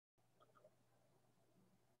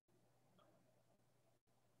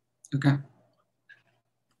Okay.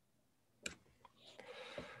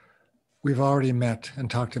 We've already met and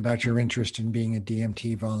talked about your interest in being a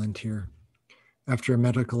DMT volunteer. After a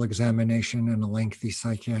medical examination and a lengthy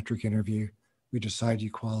psychiatric interview, we decide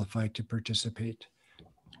you qualify to participate.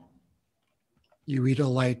 You eat a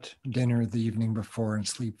light dinner the evening before and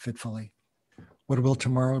sleep fitfully. What will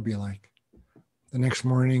tomorrow be like? The next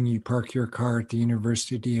morning, you park your car at the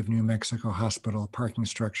University of New Mexico Hospital parking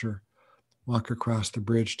structure, walk across the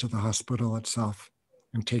bridge to the hospital itself,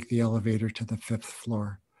 and take the elevator to the 5th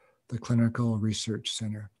floor, the Clinical Research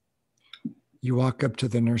Center. You walk up to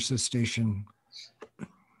the nurse's station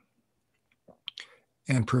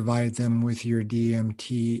and provide them with your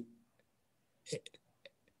DMT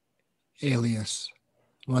alias,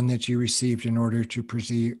 one that you received in order to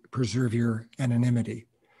preserve your anonymity.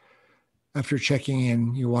 After checking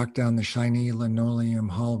in, you walk down the shiny linoleum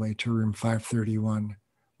hallway to room 531,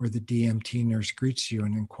 where the DMT nurse greets you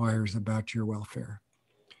and inquires about your welfare.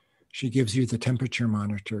 She gives you the temperature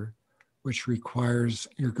monitor, which requires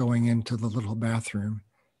your going into the little bathroom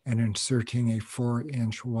and inserting a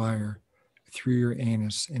 4-inch wire through your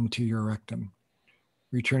anus into your rectum.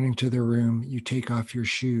 Returning to the room, you take off your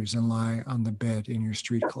shoes and lie on the bed in your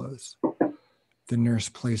street clothes. The nurse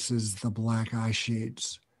places the black eye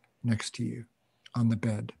shades next to you on the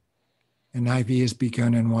bed. An IV is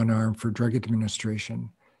begun in one arm for drug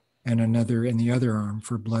administration and another in the other arm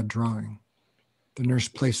for blood drawing. The nurse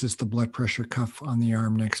places the blood pressure cuff on the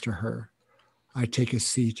arm next to her. I take a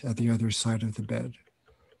seat at the other side of the bed.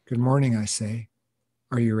 Good morning, I say.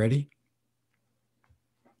 Are you ready?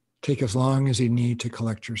 Take as long as you need to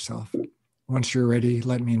collect yourself. Once you're ready,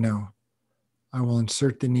 let me know. I will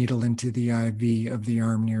insert the needle into the IV of the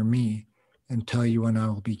arm near me and tell you when I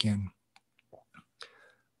will begin.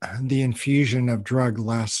 The infusion of drug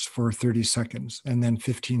lasts for 30 seconds and then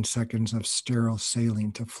 15 seconds of sterile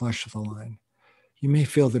saline to flush the line. You may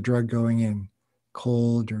feel the drug going in,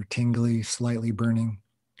 cold or tingly, slightly burning.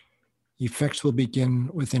 Effects will begin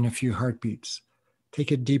within a few heartbeats.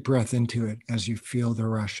 Take a deep breath into it as you feel the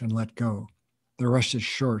rush and let go. The rush is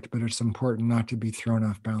short, but it's important not to be thrown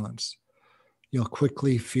off balance. You'll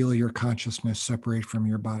quickly feel your consciousness separate from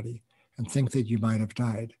your body and think that you might have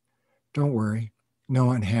died. Don't worry, no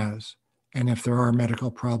one has. And if there are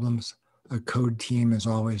medical problems, a code team is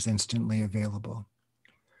always instantly available.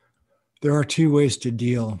 There are 2 ways to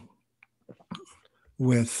deal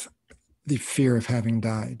with the fear of having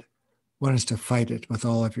died. One is to fight it with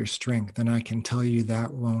all of your strength, and I can tell you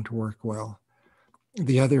that won't work well.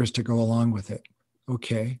 The other is to go along with it.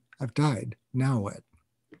 Okay, I've died. Now what?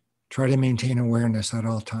 Try to maintain awareness at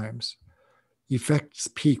all times. Effects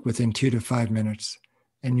peak within 2 to 5 minutes,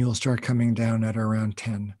 and you'll start coming down at around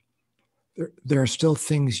 10. There are still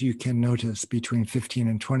things you can notice between 15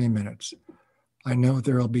 and 20 minutes. I know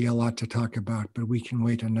there will be a lot to talk about, but we can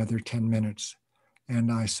wait another 10 minutes,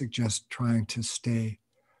 and I suggest trying to stay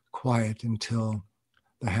quiet until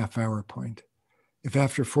the half-hour point. If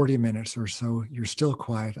after 40 minutes or so you're still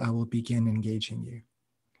quiet, I will begin engaging you.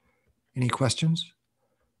 Any questions?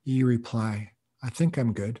 You reply, I think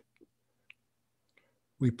I'm good.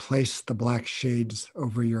 We place the black shades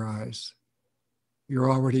over your eyes.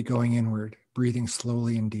 You're already going inward, breathing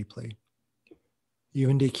slowly and deeply. You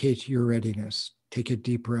indicate your readiness. Take a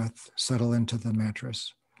deep breath, settle into the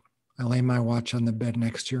mattress. I lay my watch on the bed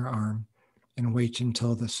next to your arm and wait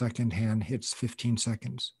until the second hand hits 15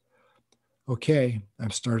 seconds. Okay,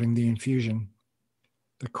 I'm starting the infusion.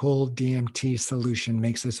 The cold DMT solution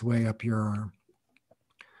makes its way up your arm.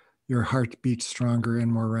 Your heart beats stronger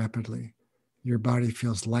and more rapidly. Your body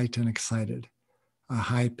feels light and excited. A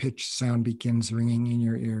high-pitched sound begins ringing in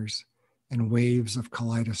your ears, and waves of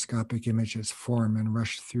kaleidoscopic images form and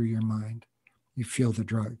rush through your mind. You feel the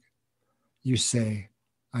drug. You say,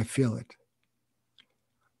 I feel it.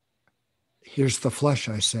 Here's the flush,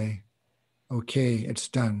 I say. Okay, it's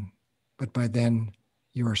done. But by then,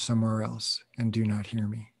 you are somewhere else and do not hear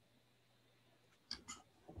me.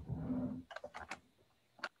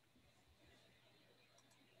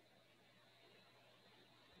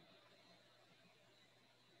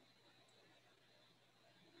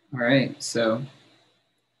 All right, so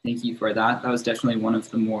thank you for that. That was definitely one of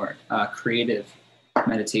the more creative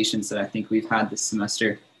meditations that I think we've had this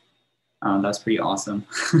semester. That was pretty awesome.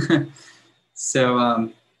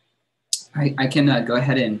 So I can go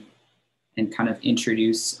ahead and kind of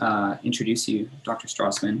introduce you, Dr.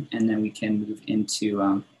 Strassman, and then we can move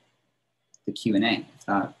into the Q&A if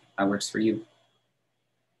that works for you.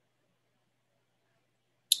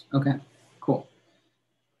 Okay, cool.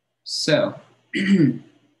 So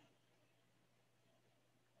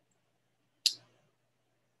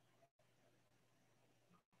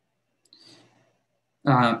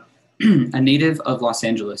A native of Los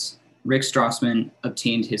Angeles, Rick Strassman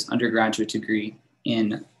obtained his undergraduate degree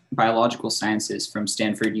in biological sciences from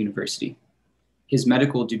Stanford University, his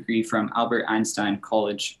medical degree from Albert Einstein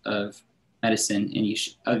College of Medicine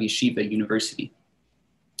of Yeshiva University.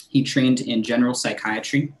 He trained in general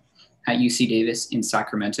psychiatry at UC Davis in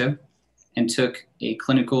Sacramento and took a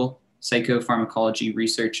clinical psychopharmacology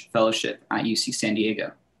research fellowship at UC San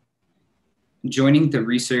Diego. Joining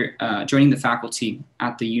the faculty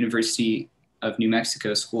at the University of New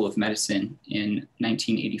Mexico School of Medicine in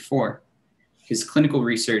 1984, his clinical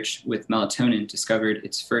research with melatonin discovered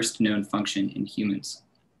its first known function in humans.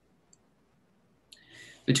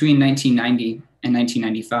 Between 1990 and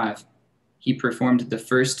 1995, he performed the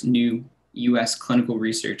first new US clinical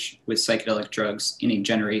research with psychedelic drugs in a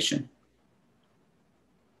generation.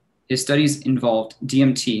 His studies involved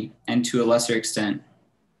DMT and, to a lesser extent,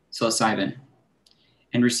 psilocybin,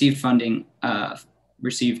 and received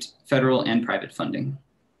federal and private funding.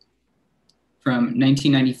 From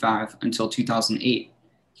 1995 until 2008,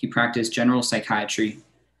 he practiced general psychiatry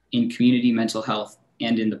in community mental health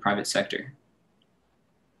and in the private sector.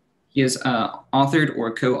 He has authored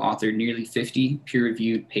or co-authored nearly 50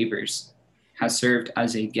 peer-reviewed papers, has served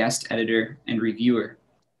as a guest editor and reviewer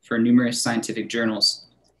for numerous scientific journals,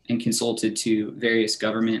 and consulted to various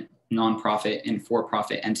government, nonprofit, and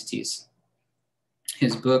for-profit entities.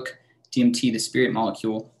 His book, DMT, The Spirit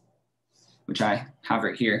Molecule, which I have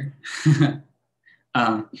right here,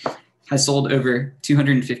 has sold over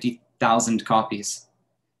 250,000 copies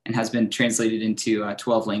and has been translated into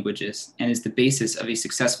 12 languages and is the basis of a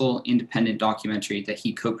successful independent documentary that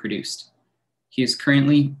he co-produced. He is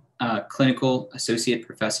currently a clinical associate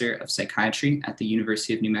professor of psychiatry at the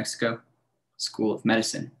University of New Mexico School of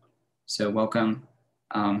Medicine. So welcome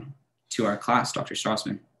to our class, Dr.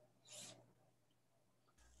 Strassman.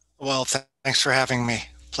 Well, thanks for having me.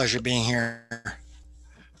 Pleasure being here.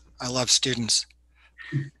 I love students.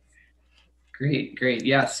 Great.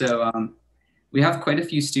 Yeah, so we have quite a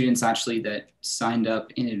few students actually that signed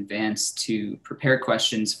up in advance to prepare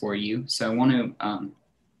questions for you. So I want to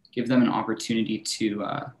give them an opportunity to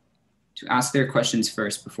ask their questions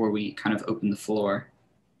first before we kind of open the floor.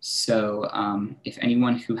 So if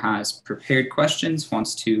anyone who has prepared questions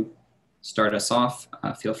wants to start us off,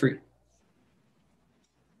 feel free.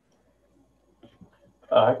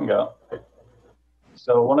 I can go.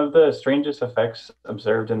 So one of the strangest effects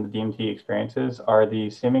observed in the DMT experiences are the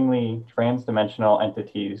seemingly trans-dimensional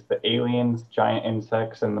entities, the aliens, giant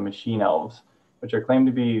insects, and the machine elves, which are claimed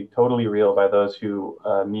to be totally real by those who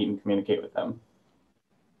meet and communicate with them.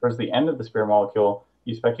 Towards the end of the Spirit Molecule,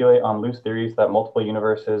 you speculate on loose theories that multiple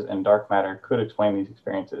universes and dark matter could explain these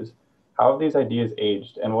experiences. How have these ideas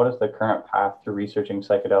aged, and what is the current path to researching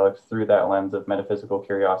psychedelics through that lens of metaphysical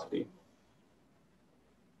curiosity?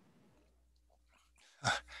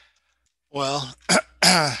 Well,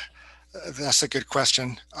 that's a good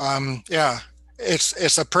question. Yeah,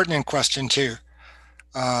 it's a pertinent question too,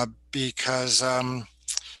 because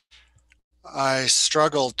I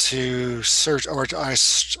struggled to search, or I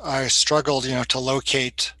struggled, to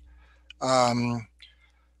locate,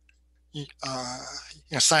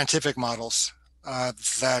 scientific models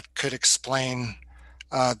that could explain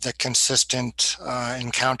the consistent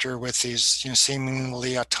encounter with these,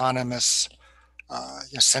 seemingly autonomous,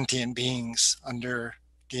 sentient beings under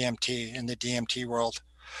DMT in the DMT world.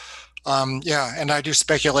 Yeah, and I do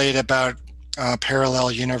speculate about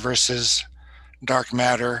parallel universes, dark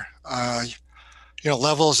matter,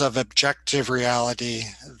 levels of objective reality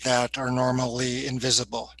that are normally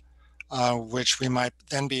invisible, which we might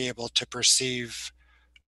then be able to perceive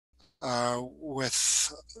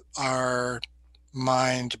with our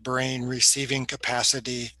mind-brain receiving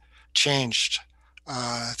capacity changed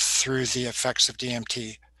through the effects of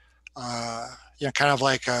DMT. Kind of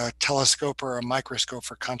like a telescope or a microscope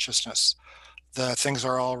for consciousness. The things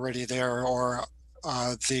are already there, or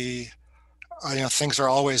things are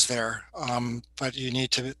always there, but you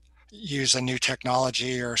need to use a new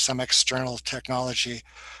technology or some external technology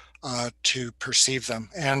to perceive them.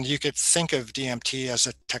 And you could think of DMT as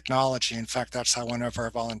a technology. In fact, that's how one of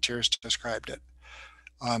our volunteers described it.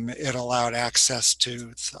 It allowed access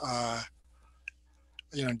to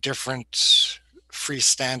different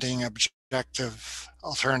freestanding, objective,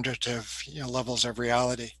 alternative levels of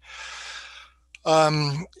reality.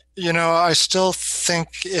 I still think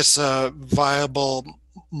it's a viable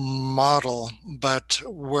model, but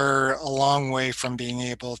we're a long way from being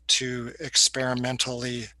able to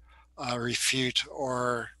experimentally refute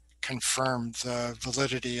or confirm the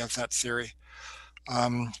validity of that theory.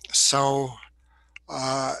 So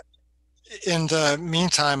in the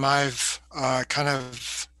meantime, I've kind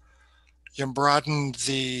of broadened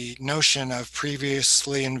the notion of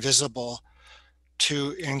previously invisible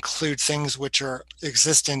to include things which are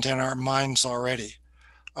existent in our minds already,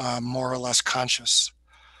 more or less conscious.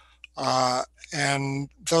 And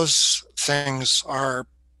those things are,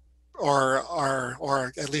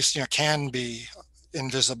 or at least, can be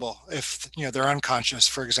invisible if, they're unconscious,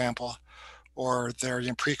 for example, or they're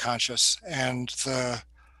preconscious. And the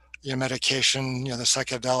medication, the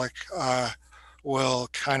psychedelic, will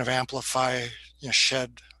kind of amplify,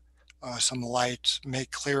 shed some light,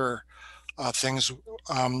 make clearer things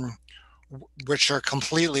which are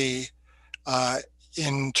completely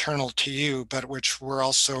internal to you, but which were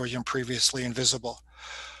also previously invisible.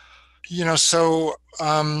 So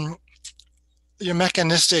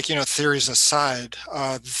mechanistic, theories aside,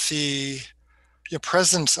 the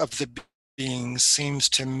presence of the being seems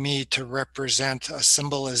to me to represent a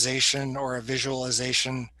symbolization or a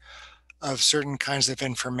visualization of certain kinds of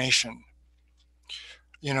information.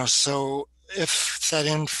 So if that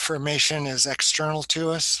information is external to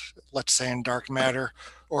us, let's say in dark matter,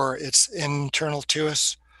 or it's internal to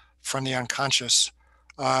us from the unconscious,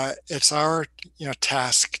 it's our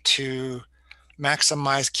task to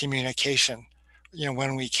maximize communication,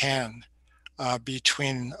 when we can,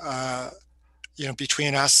 between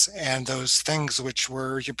between us and those things which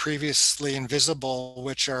were previously invisible,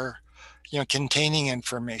 which are containing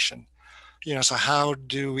information. So how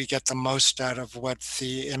do we get the most out of what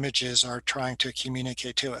the images are trying to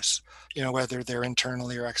communicate to us, whether they're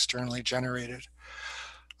internally or externally generated?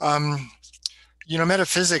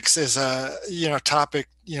 Metaphysics is a, topic,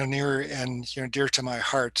 near and, dear to my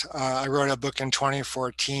heart. I wrote a book in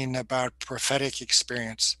 2014 about prophetic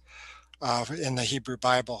experience in the Hebrew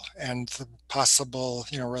Bible and the possible,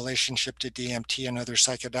 relationship to DMT and other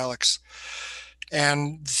psychedelics.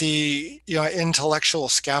 And the intellectual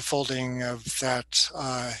scaffolding of that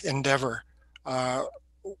endeavor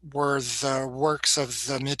were the works of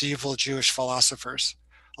the medieval Jewish philosophers,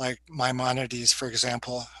 like Maimonides, for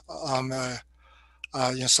example,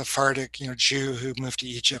 Sephardic Jew who moved to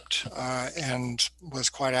Egypt and was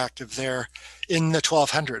quite active there in the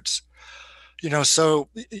 1200s. So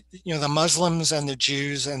the Muslims and the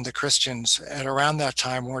Jews and the Christians at around that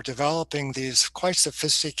time were developing these quite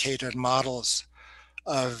sophisticated models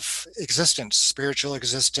of existence, spiritual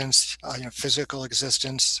existence, physical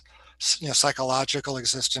existence, psychological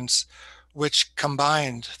existence, which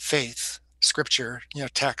combined faith, scripture,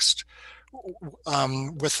 text,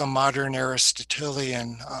 with the modern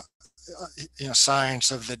Aristotelian, science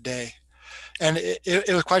of the day. And it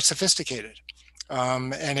was quite sophisticated.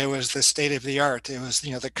 And it was the state of the art. It was,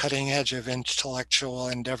 the cutting edge of intellectual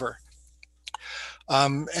endeavor.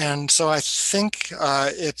 And so I think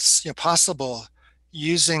it's possible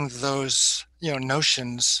using those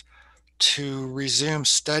notions to resume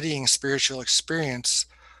studying spiritual experience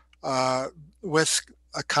with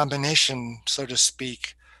a combination, so to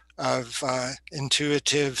speak, of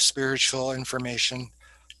intuitive spiritual information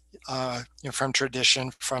from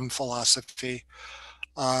tradition, from philosophy,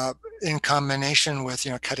 in combination with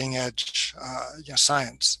cutting edge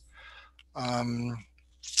science.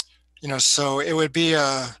 So it would be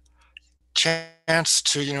a chance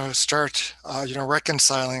to start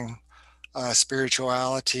reconciling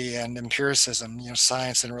spirituality and empiricism,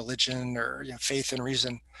 science and religion, or faith and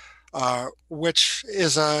reason, which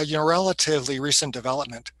is a relatively recent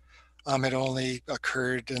development. It only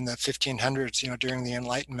occurred in the 1500s, during the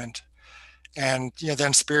Enlightenment, and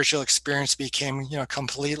then spiritual experience became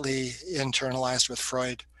completely internalized with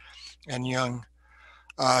Freud and Jung.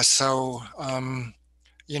 So I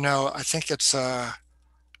think it's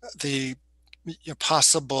the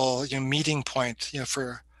possible meeting point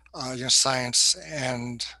for science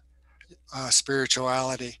and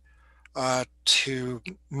spirituality to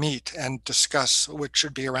meet and discuss, which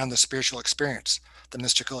should be around the spiritual experience, the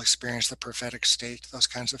mystical experience, the prophetic state, those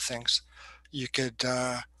kinds of things. You could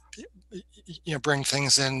bring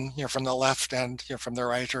things in from the left and from the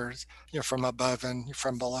right, or from above and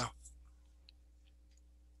from below.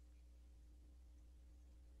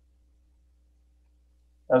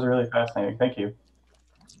 That was really fascinating. Thank you.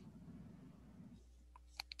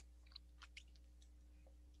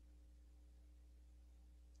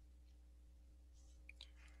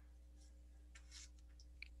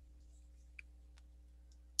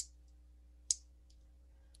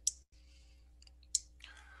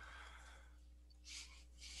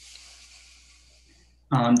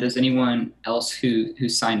 Does anyone else who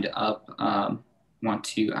signed up want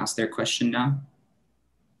to ask their question now?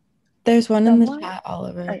 There's one in the chat,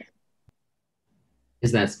 Oliver.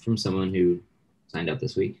 Is that from someone who signed up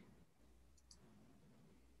this week?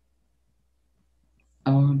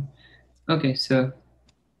 Okay, so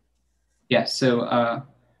yeah, so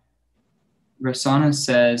Rosanna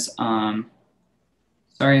says,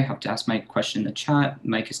 sorry, I have to ask my question in the chat.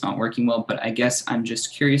 Mic is not working well, but I guess I'm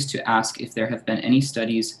just curious to ask if there have been any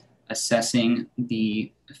studies assessing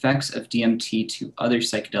the effects of DMT to other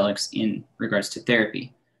psychedelics in regards to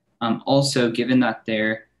therapy. Also, given that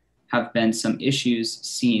there have been some issues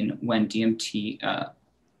seen when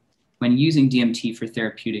when using DMT for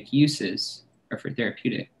therapeutic uses, or for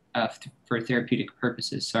therapeutic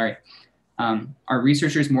purposes, sorry, are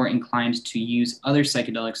researchers more inclined to use other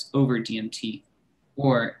psychedelics over DMT,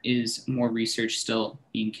 or is more research still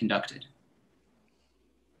being conducted?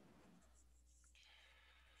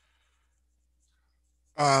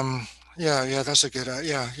 Yeah, that's a good,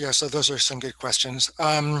 yeah. So those are some good questions.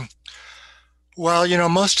 Well,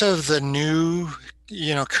 most of the new,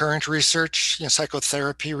 current research,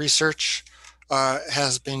 psychotherapy research,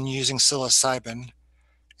 has been using psilocybin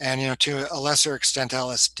and, to a lesser extent,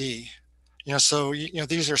 LSD. So,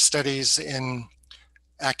 these are studies in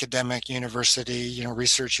academic university,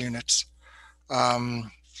 research units.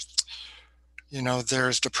 Um,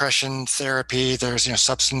 there's depression therapy, there's,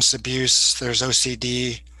 substance abuse, there's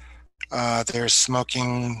OCD, there's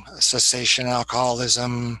smoking cessation,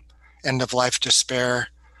 alcoholism, end of life despair,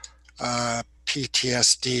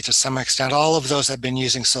 PTSD to some extent. All of those have been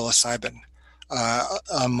using psilocybin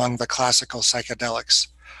among the classical psychedelics.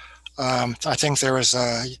 I think there was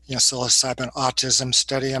a psilocybin autism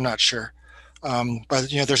study. I'm not sure, but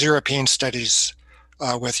there's European studies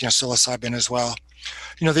with psilocybin as well.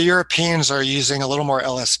 The Europeans are using a little more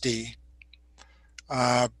LSD,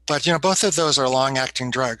 but both of those are long-acting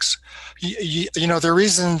drugs. The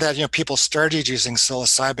reason that people started using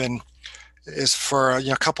psilocybin is for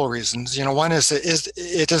a couple of reasons. One is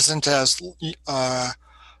it isn't as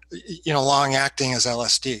long-acting as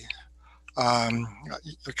LSD.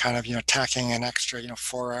 Kind of tacking an extra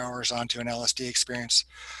 4 hours onto an LSD experience,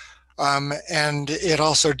 and it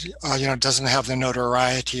also doesn't have the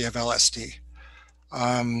notoriety of LSD.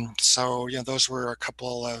 So those were a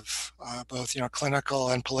couple of both clinical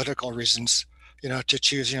and political reasons to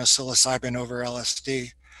choose psilocybin over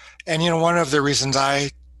LSD. And one of the reasons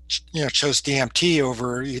I chose DMT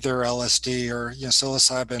over either LSD or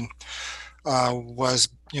psilocybin was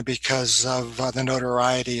because of the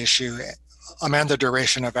notoriety issue, and the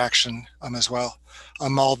duration of action as well.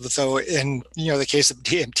 Although in the case of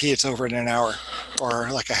DMT, it's over in an hour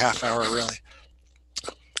or like a half hour, really.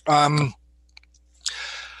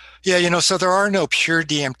 Yeah, so there are no pure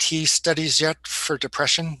DMT studies yet for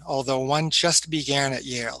depression, although one just began at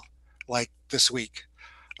Yale, like this week.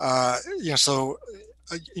 So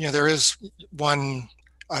there is one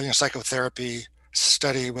psychotherapy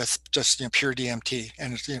study with just pure DMT,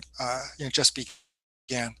 and it just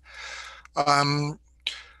began.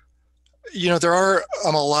 There are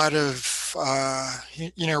a lot of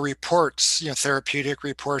reports, therapeutic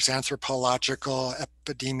reports, anthropological,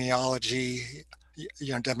 epidemiology,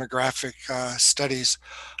 demographic studies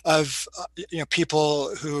of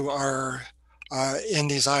people who are in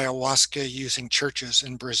these ayahuasca using churches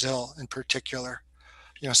in Brazil in particular,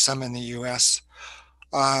 some in the US,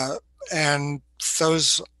 and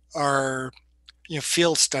those are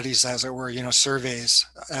field studies, as it were, surveys,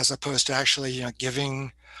 as opposed to actually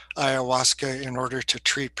giving ayahuasca in order to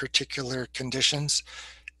treat particular conditions.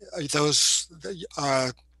 Those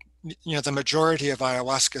the majority of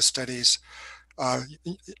ayahuasca studies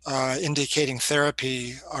indicating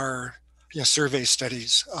therapy are survey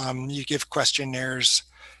studies. You give questionnaires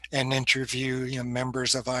and interview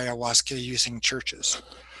members of ayahuasca using churches.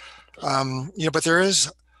 But there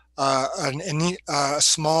is a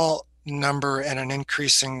small number and an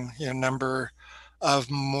increasing number of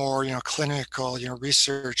more clinical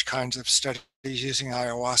research kinds of studies using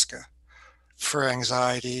ayahuasca for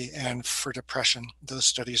anxiety and for depression. Those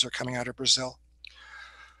studies are coming out of Brazil.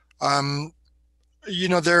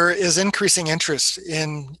 There is increasing interest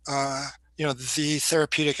in the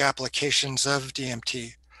therapeutic applications of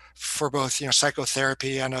DMT for both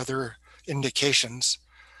psychotherapy and other indications.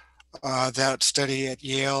 That study at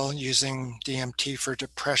Yale using DMT for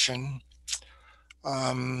depression,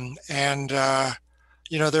 and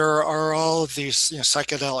there are all of these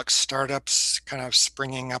psychedelic startups kind of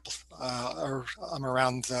springing up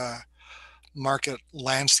around the market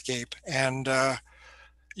landscape, and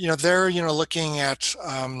they're looking at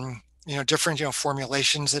different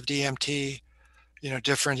formulations of DMT,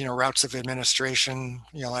 different routes of administration,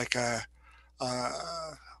 like a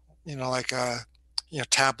like a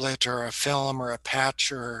tablet or a film or a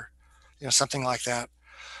patch or something like that.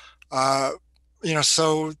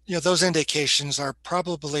 So those indications are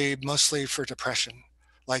probably mostly for depression,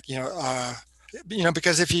 like,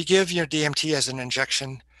 because if you give, DMT as an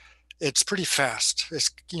injection, it's pretty fast. It's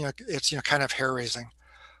kind of hair raising.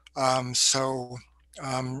 So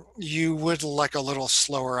you would like a little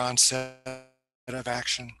slower onset of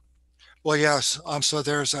action. Well, yes. So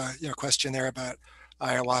there's a question there about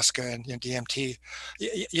ayahuasca and DMT.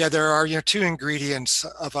 Yeah, there are two ingredients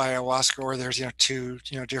of ayahuasca, or there's two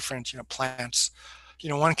different plants.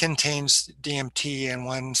 One contains DMT and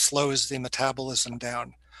one slows the metabolism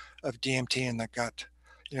down of DMT in the gut.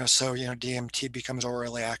 So DMT becomes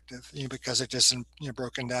orally active because it isn't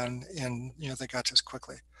broken down in the gut as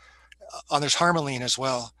quickly. There's harmaline as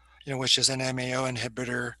well, which is an MAO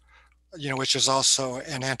inhibitor, which is also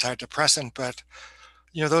an antidepressant, but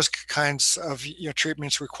those kinds of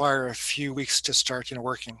treatments require a few weeks to start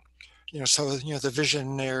working. So the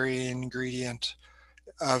visionary ingredient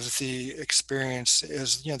of the experience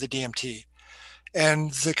is the DMT,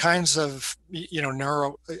 and the kinds of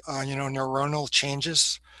neuronal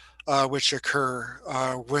changes which occur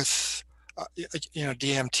with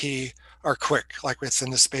DMT are quick, like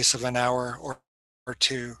within the space of an hour or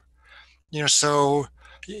two. So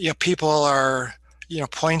people are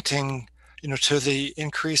pointing to the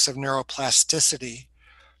increase of neuroplasticity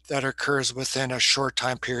that occurs within a short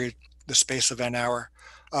time period, the space of an hour,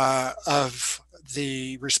 of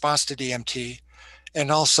the response to DMT,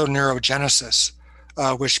 and also neurogenesis,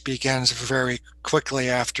 which begins very quickly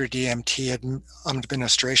after DMT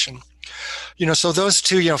administration. So those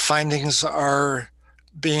two findings are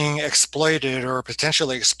being exploited or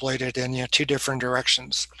potentially exploited in two different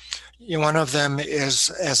directions. One of them is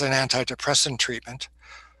as an antidepressant treatment,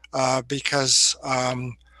 because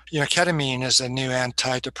ketamine is a new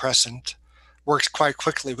antidepressant, works quite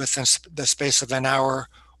quickly within the space of an hour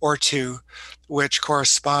or two, which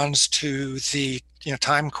corresponds to the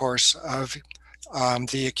time course of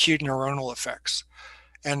the acute neuronal effects.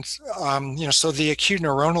 And so the acute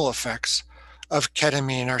neuronal effects of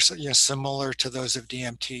ketamine are similar to those of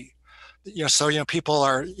DMT. So people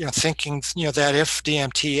are thinking that if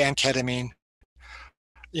DMT and ketamine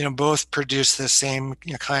both produce the same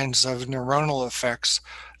kinds of neuronal effects,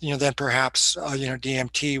 then perhaps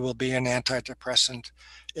DMT will be an antidepressant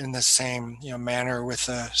in the same manner with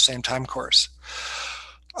the same time course.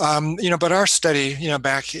 But our study,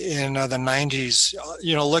 back in the 90s,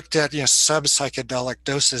 looked at sub-psychedelic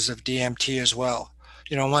doses of DMT as well.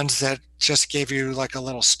 Ones that just gave you like a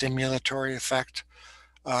little stimulatory effect,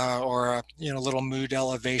 or a little mood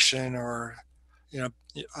elevation, or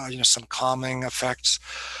some calming effects.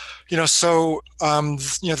 So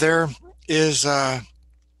there is a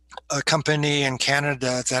company in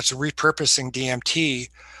Canada that's repurposing DMT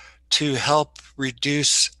to help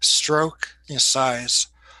reduce stroke size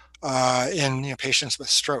in patients with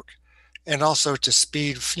stroke, and also to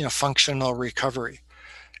speed functional recovery.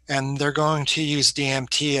 And they're going to use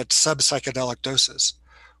DMT at sub-psychedelic doses,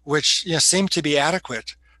 which seem to be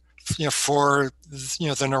adequate for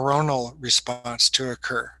the neuronal response to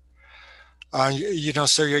occur.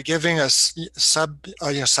 So you're giving a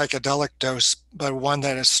psychedelic dose, but one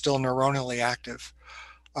that is still neuronally active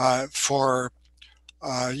for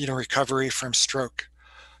recovery from stroke.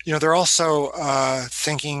 They're also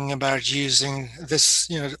thinking about using this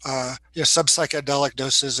sub-psychedelic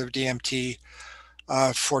doses of DMT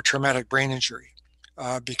for traumatic brain injury,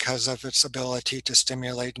 because of its ability to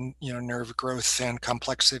stimulate nerve growth and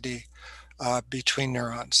complexity between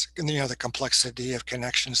neurons, and the complexity of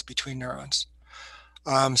connections between neurons.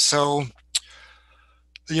 So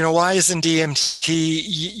why isn't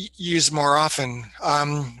DMT used more often?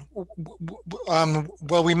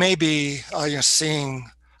 Well, we may be seeing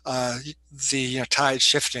the tide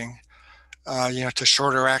shifting to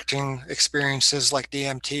shorter acting experiences like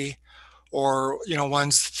DMT, or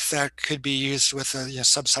ones that could be used with a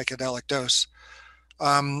sub-psychedelic dose.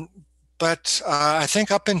 But I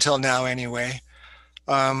think up until now anyway,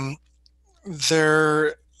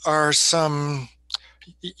 there are some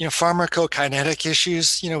pharmacokinetic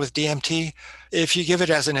issues with DMT. If you give it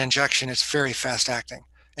as an injection, it's very fast acting,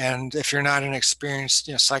 and if you're not an experienced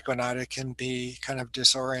psychonaut, it can be kind of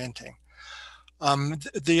disorienting.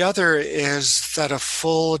 The other is that a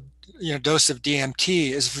full dose of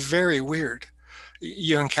DMT is very weird.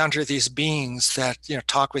 You encounter these beings that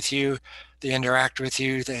talk with you, they interact with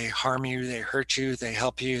you, they harm you, they hurt you, they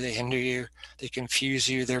help you, they hinder you, they confuse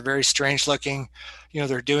you. They're very strange looking.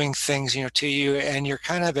 They're doing things to you, and you're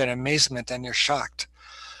kind of in amazement and you're shocked.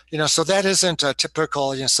 So that isn't a typical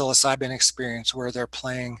psilocybin experience where they're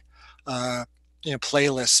playing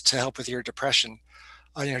playlists to help with your depression.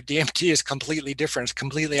 DMT is completely different. It's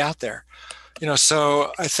completely out there.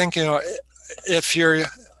 So I think if you're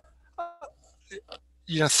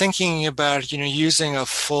thinking about, using a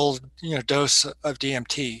full, dose of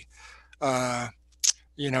DMT, uh,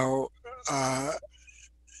 you know, uh,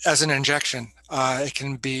 as an injection, it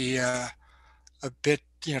can be a bit,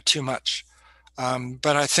 too much.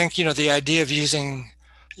 But I think, the idea of using,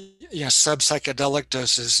 sub-psychedelic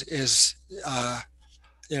doses is,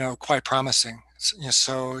 quite promising.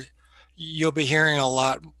 So you'll be hearing a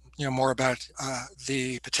lot, more about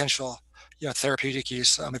the potential, therapeutic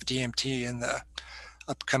use of DMT in the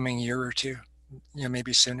upcoming year or two,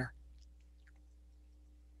 maybe sooner.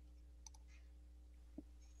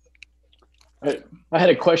 I had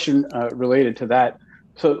a question related to that.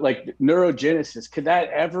 So, like neurogenesis, could that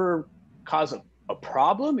ever cause a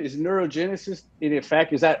problem? Is neurogenesis, in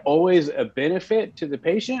effect, is that always a benefit to the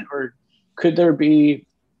patient, or could there be,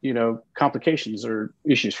 complications or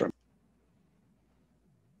issues from it?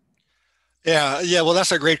 Yeah. Well,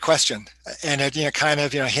 that's a great question, and it kind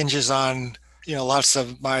of hinges on lots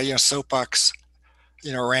of my soapbox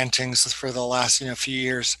rantings for the last few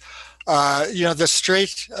years. The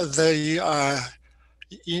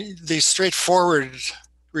straightforward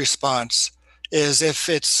response is if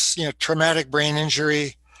it's traumatic brain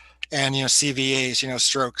injury and CVAs,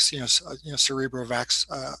 strokes,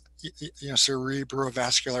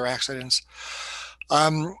 cerebrovascular accidents.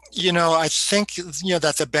 I think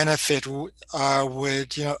that the benefit would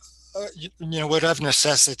of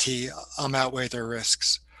necessity outweigh the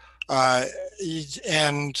risks.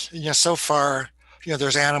 And so far,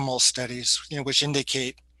 there's animal studies which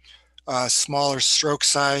indicate smaller stroke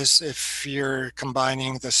size if you're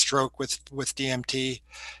combining the stroke with DMT,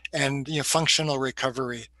 and functional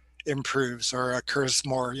recovery improves or occurs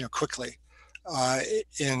more quickly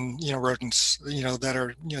in rodents that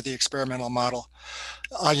are the experimental model.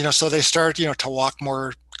 So they start to walk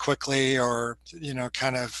more quickly, or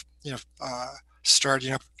kind of start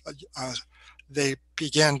they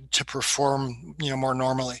begin to perform more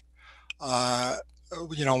normally.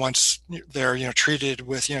 Once they're treated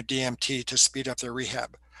with DMT to speed up their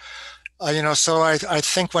rehab. So I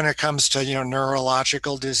think when it comes to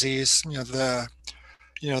neurological disease, the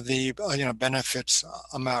benefits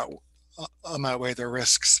outweigh the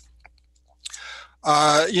risks.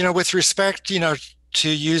 With respect to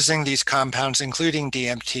using these compounds, including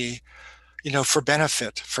DMT, for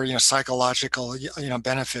benefit, for psychological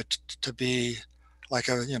benefit, to be like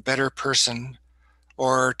a better person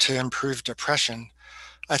or to improve depression.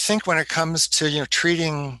 I think when it comes to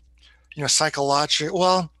treating psychological,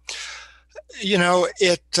 well,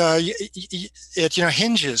 it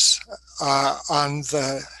hinges on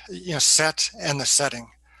the set and the setting.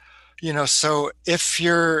 So if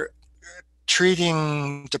you're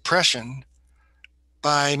treating depression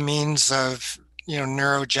by means of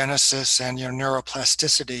neurogenesis and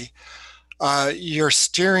neuroplasticity, you're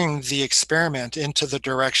steering the experiment into the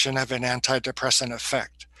direction of an antidepressant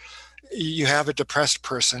effect. You have a depressed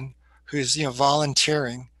person who's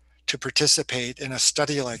volunteering to participate in a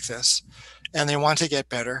study like this, and they want to get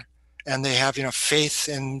better, and they have faith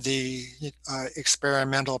in the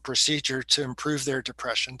experimental procedure to improve their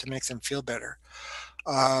depression, to make them feel better.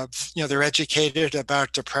 They're educated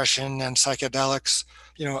about depression and psychedelics.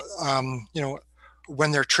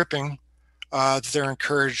 When they're tripping, they're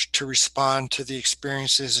encouraged to respond to the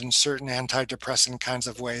experiences in certain antidepressant kinds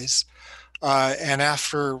of ways. And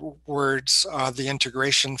afterwards, the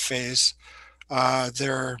integration phase,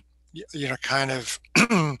 they're kind of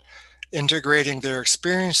integrating their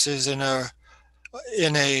experiences in a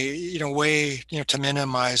way to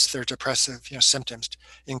minimize their depressive symptoms, to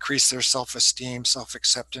increase their self-esteem,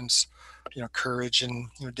 self-acceptance, courage in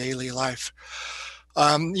daily life.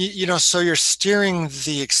 So you're steering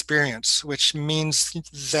the experience, which means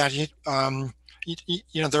that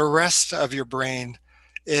the rest of your brain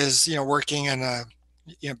is working in a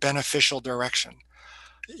beneficial direction.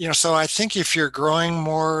 So I think if you're growing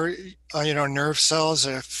more nerve cells,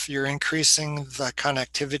 if you're increasing the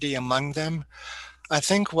connectivity among them, I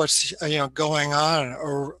think what's going on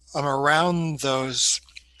around those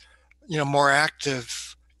more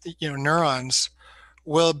active neurons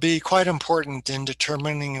will be quite important in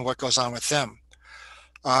determining what goes on with them.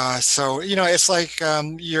 So it's like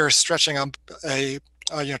you're stretching a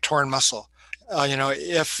torn muscle.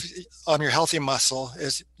 If your healthy muscle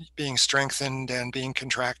is being strengthened and being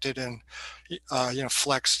contracted and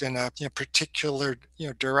flexed in a particular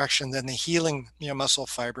direction, then the healing muscle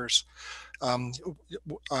fibers will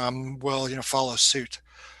follow suit.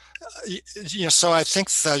 So I think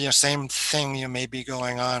the same thing may be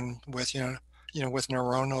going on with with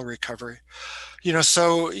neuronal recovery.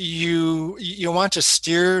 So you want to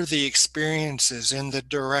steer the experiences in the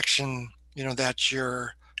direction that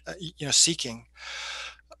you're seeking.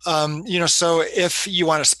 So if you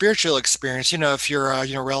want a spiritual experience, if you're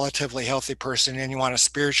a relatively healthy person and you want a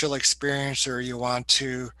spiritual experience, or you want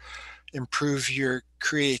to improve your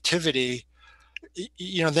creativity,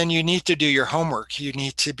 then you need to do your homework. You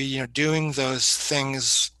need to be, doing those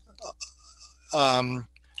things,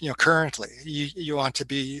 currently. You want to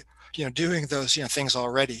be, doing those, things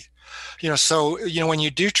already. So, when you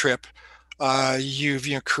do trip,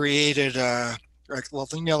 you've, created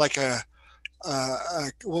like a,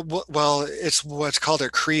 it's what's called a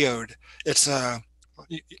creode. It's uh,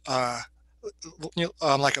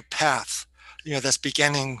 like a path, that's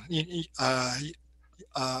beginning,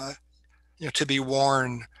 to be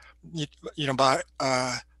worn, by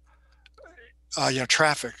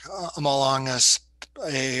traffic along a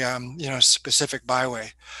specific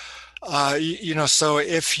byway. So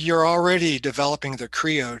if you're already developing the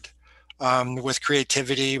creode, with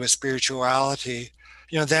creativity, with spirituality,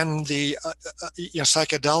 then the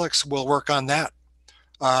psychedelics will work on that,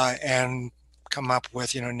 and come up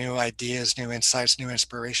with new ideas, new insights, new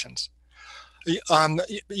inspirations. If on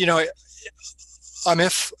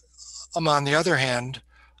the other hand,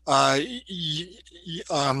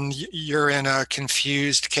 you're in a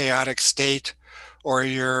confused, chaotic state, or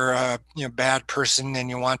you're a bad person and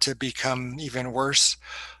you want to become even worse,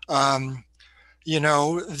 the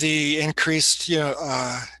increased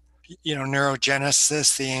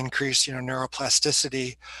neurogenesis, the increased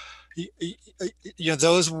neuroplasticity,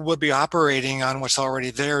 those would be operating on what's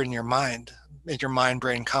already there in your mind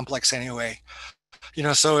brain complex anyway.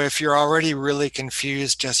 So if you're already really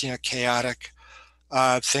confused, just chaotic,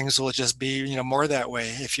 things will just be more that way.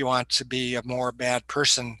 If you want to be a more bad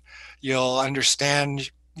person, you'll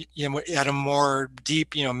understand at a more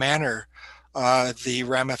deep manner, the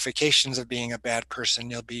ramifications of being a bad person.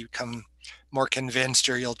 You'll become more convinced,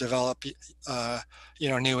 or you'll develop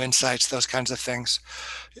new insights, those kinds of things.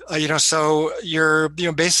 So you're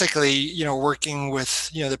basically working with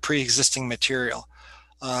the pre-existing material.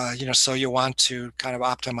 So you want to kind of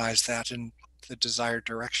optimize that in the desired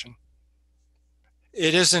direction.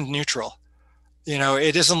 It isn't neutral.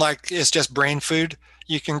 It isn't like it's just brain food.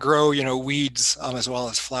 You can grow weeds, as well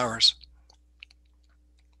as flowers.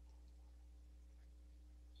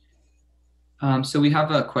 So we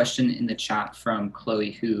have a question in the chat from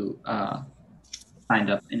Chloe, who signed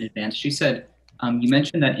up in advance. She said, you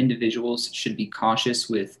mentioned that individuals should be cautious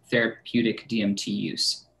with therapeutic DMT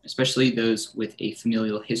use, especially those with a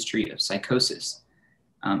familial history of psychosis.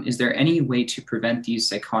 Is there any way to prevent these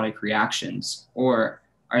psychotic reactions, or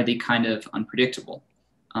are they kind of unpredictable?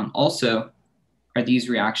 Also, are these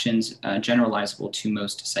reactions generalizable to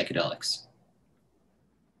most psychedelics?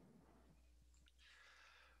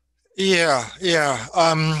 Yeah.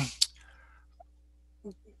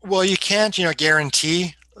 Well, you can't,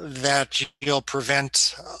 guarantee that you'll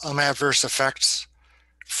prevent adverse effects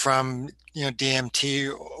from,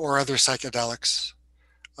 DMT or other psychedelics.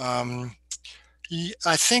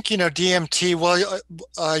 I think, DMT, well,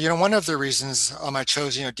 one of the reasons I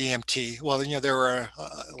chose, DMT, well, there were,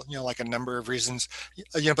 like a number of reasons,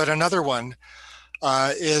 but another one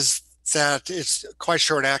is that it's quite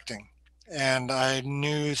short acting. And I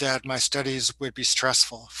knew that my studies would be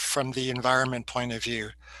stressful from the environment point of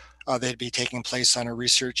view. They'd be taking place on a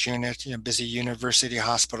research unit, busy university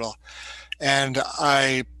hospital. And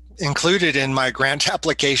I included in my grant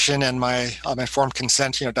application and my informed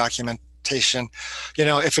consent, documentation,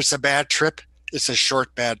 if it's a bad trip, it's a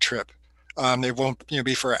short bad trip. It won't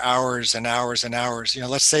be for hours and hours and hours.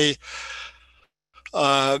 Let's say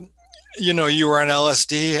you were on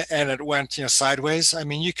LSD and it went sideways. I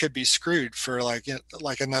mean, you could be screwed for like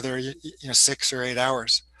another 6 or 8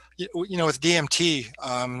 hours. With DMT,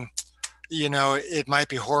 it might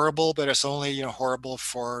be horrible, but it's only horrible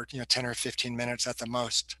for 10 or 15 minutes at the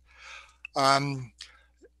most. One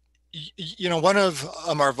of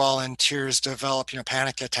our volunteers developed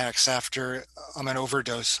panic attacks after an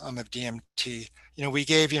overdose of DMT. We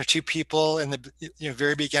gave 2 people in the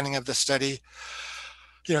very beginning of the study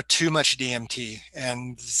too much DMT,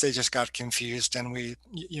 and they just got confused, and we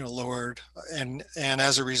lowered, and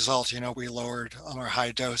as a result we lowered our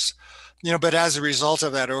high dose. But as a result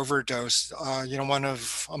of that overdose, one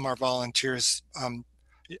of our volunteers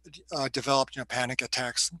developed panic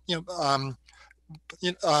attacks.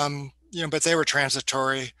 But they were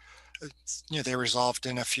transitory. They resolved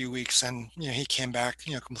in a few weeks, and he came back,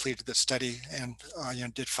 completed the study, and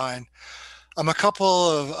did fine. A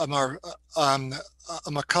couple of our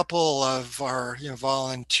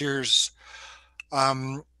volunteers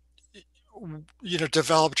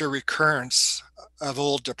developed a recurrence of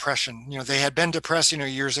old depression. They had been depressed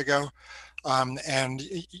years ago, and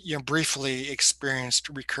briefly experienced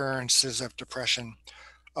recurrences of depression.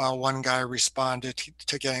 One guy responded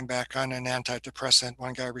to getting back on an antidepressant.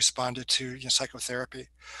 One guy responded to psychotherapy.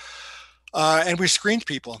 And we screened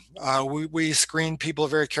people. We screened people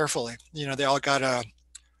very carefully. They all got a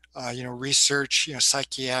research,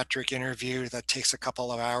 psychiatric interview that takes a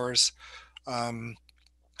couple of hours.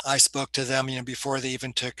 I spoke to them, before they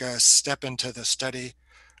even took a step into the study.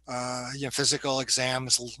 Physical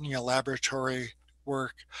exams, laboratory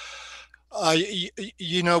work.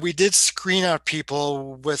 We did screen out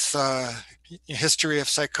people with a history of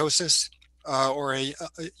psychosis or a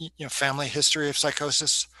family history of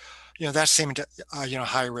psychosis. That seemed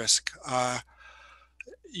high risk.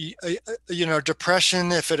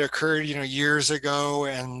 Depression, if it occurred years ago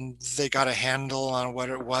and they got a handle on what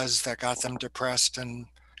it was that got them depressed, and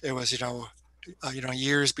it was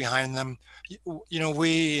years behind them,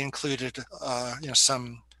 we included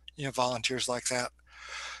some volunteers like that.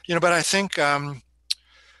 But I think there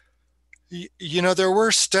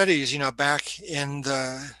were studies back in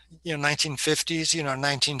the 1950s,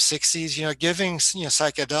 1960s, giving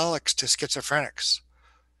psychedelics to schizophrenics,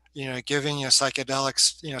 giving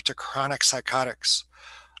psychedelics to chronic psychotics,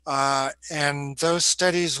 and those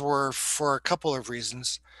studies were for a couple of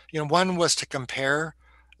reasons. One was to compare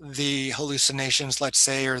the hallucinations, let's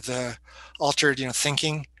say, or the altered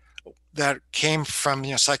thinking that came from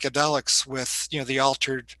psychedelics with the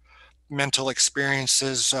altered mental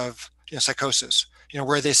experiences of psychosis.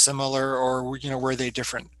 Were they similar, or were they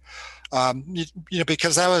different?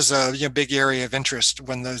 Because that was a big area of interest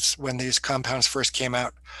when these compounds first came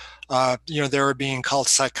out. They were being called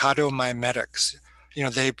psychotomimetics.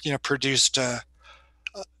 They produced a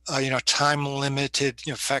time limited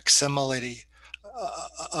facsimile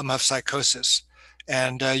of psychosis,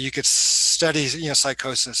 and you could study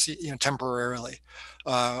psychosis temporarily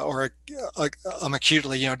or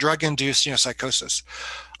acutely drug induced psychosis.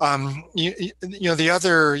 The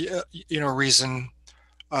other reason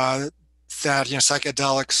that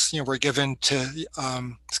psychedelics were given to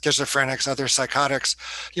schizophrenics, other psychotics,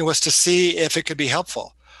 was to see if it could be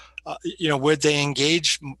helpful. Would they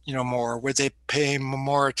engage more? Would they pay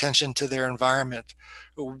more attention to their environment?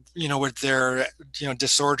 Would their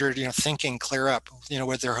disordered thinking clear up?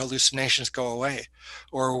 Would their hallucinations go away,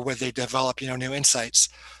 or would they develop new insights?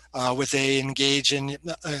 Would they engage in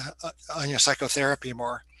psychotherapy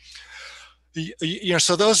more?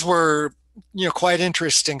 So those were quite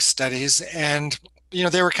interesting studies, and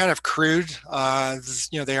they were kind of crude.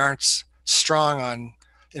 They aren't strong on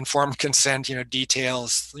informed consent,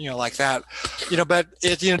 details, like that, but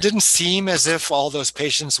it didn't seem as if all those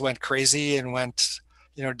patients went crazy and went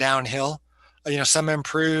downhill. Some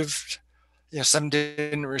improved, some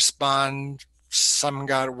didn't respond, some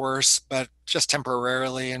got worse, but just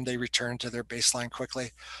temporarily, and they returned to their baseline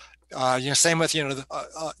quickly. Same with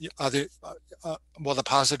the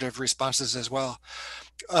positive responses as well.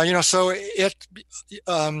 So it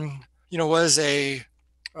was a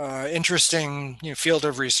interesting field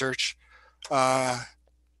of research,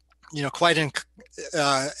 quite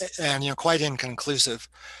quite inconclusive,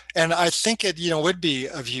 and I think it would be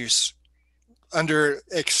of use under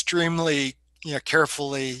extremely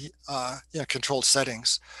carefully controlled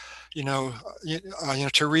settings.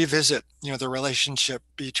 To revisit the relationship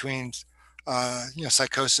between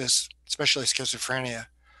psychosis, especially schizophrenia,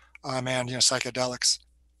 and psychedelics.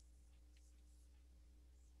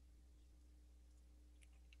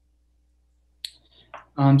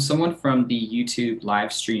 Someone from the YouTube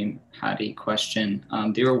live stream had a question.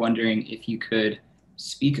 They were wondering if you could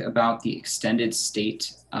speak about the extended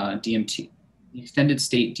state DMT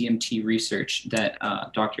research that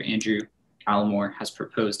Dr. Andrew Gallimore has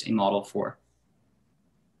proposed a model for.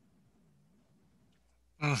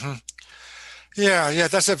 Mm-hmm. Yeah,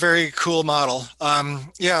 that's a very cool model.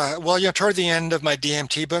 Well, toward the end of my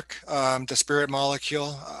DMT book, The Spirit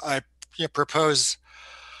Molecule, I propose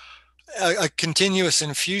a continuous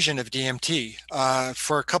infusion of DMT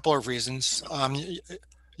for a couple of reasons.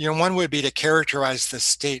 One would be to characterize the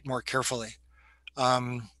state more carefully.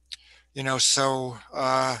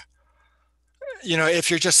 If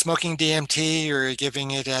you're just smoking DMT or you're giving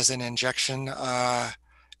it as an injection,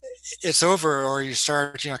 it's over, or you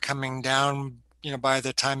start, coming down, by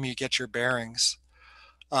the time you get your bearings,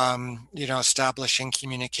 establishing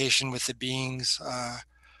communication with the beings,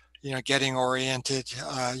 getting oriented,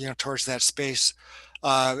 towards that space,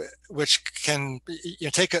 which can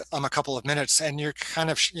take a couple of minutes, and you're kind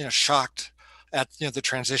of, shocked at, the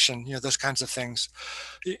transition, those kinds of things.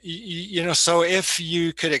 So if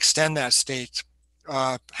you could extend that state,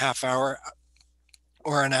 half hour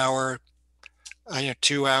or an hour,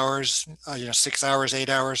 2 hours, 6 hours, 8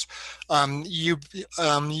 hours, you,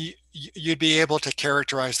 you'd be able to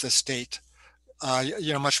characterize the state,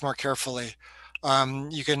 much more carefully.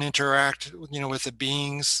 You can interact, with the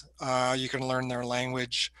beings. You can learn their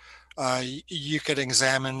language. You could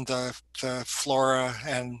examine the flora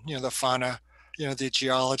and, the fauna, the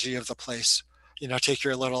geology of the place. Take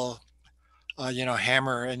your little,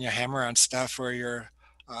 hammer and you hammer on stuff or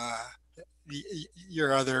uh,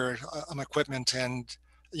 your other equipment and,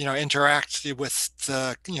 interact with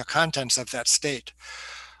the, contents of that state.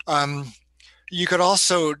 Um, you could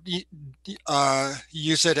also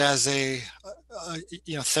use it as a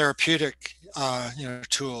therapeutic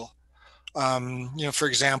tool. For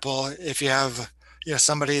example, if you have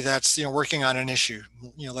somebody that's working on an issue,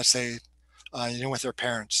 let's say with their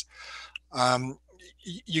parents, um,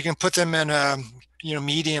 you can put them in a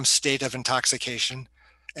medium state of intoxication,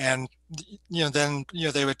 and then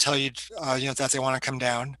they would tell you that they want to come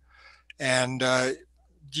down, and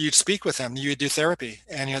you'd speak with them, you would do therapy,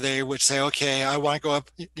 and they would say, okay, I want to go up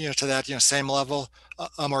to that same level,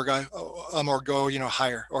 or go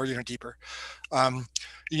higher or deeper. um,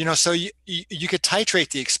 so you could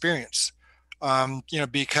titrate the experience,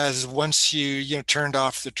 because once you turned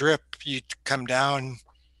off the drip, you come down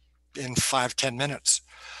in 5-10 minutes.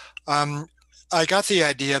 um, I got the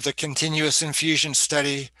idea of the continuous infusion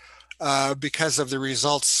study because of the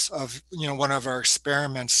results of one of our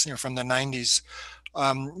experiments from the 90s,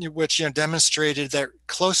 which demonstrated that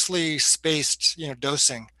closely spaced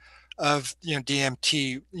dosing of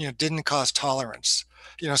DMT didn't cause tolerance.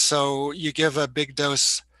 So you give a big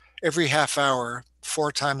dose every half hour,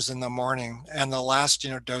 4 times in the morning, and the last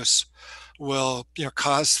dose will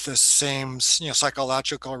cause the same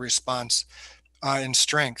psychological response in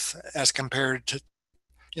strength as compared to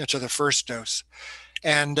the first dose.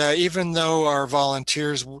 And even though our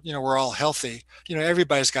volunteers, were all healthy,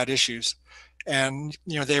 everybody's got issues. And,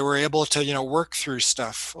 they were able to, work through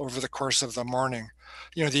stuff over the course of the morning.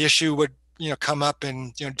 The issue would, come up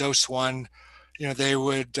in, dose 1, they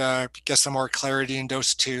would get some more clarity in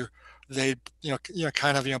dose 2. They'd,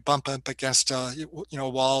 kind of, bump up against a,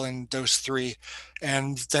 wall in dose 3.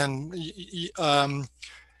 And then,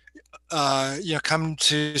 come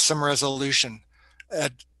to some resolution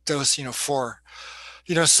at dose, 4.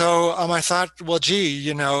 So I thought, well, gee,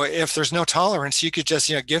 if there's no tolerance, you could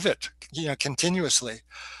just, give it, continuously.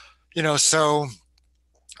 So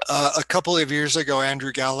a couple of years ago,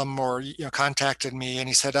 Andrew Gallimore, contacted me and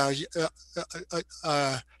he said,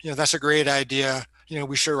 that's a great idea.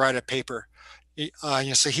 We should write a paper.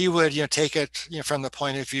 So he would, take it, from the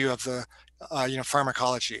point of view of the,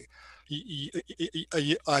 pharmacology.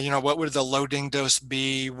 What would the loading dose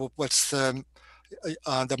be? What's the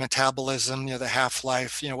metabolism, the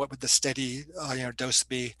half-life, what would the steady, dose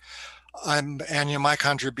be? And my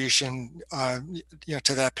contribution,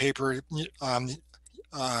 to that paper, was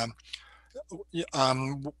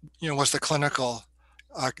the clinical,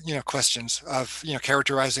 questions of,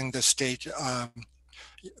 characterizing the state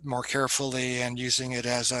more carefully and using it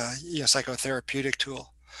as a psychotherapeutic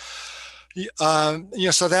tool.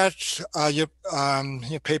 So that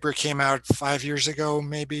paper came out 5 years ago,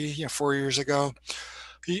 maybe 4 years ago.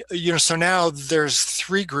 So now there's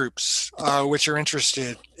 3 groups which are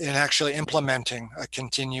interested in actually implementing a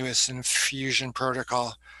continuous infusion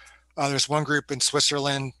protocol. There's 1 group in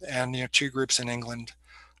Switzerland and 2 groups in England.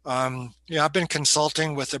 I've been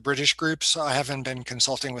consulting with the British groups. I haven't been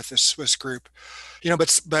consulting with the Swiss group. But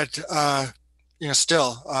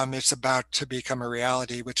still, it's about to become a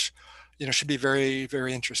reality, which should be very,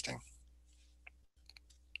 very interesting.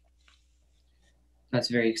 That's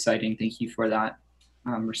very exciting. Thank you for that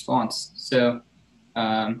response. So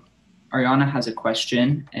Ariana has a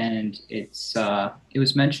question, and it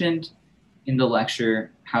was mentioned in the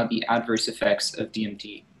lecture how the adverse effects of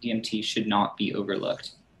DMT should not be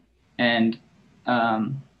overlooked. And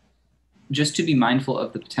just to be mindful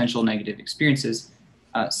of the potential negative experiences,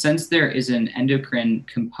 since there is an endocrine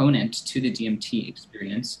component to the DMT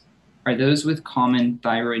experience, are those with common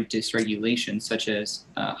thyroid dysregulation, such as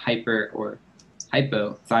hyper or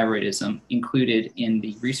hypothyroidism, included in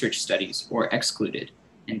the research studies or excluded?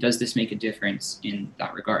 And does this make a difference in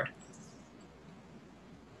that regard?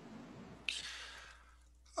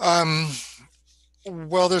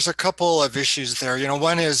 Well, there's a couple of issues there.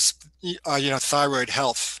 One is, thyroid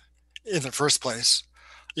health in the first place.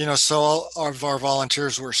 So all of our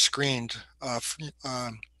volunteers were screened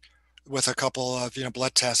with a couple of,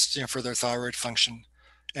 blood tests, for their thyroid function.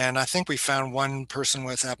 And I think we found 1 person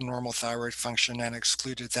with abnormal thyroid function and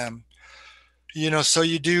excluded them. So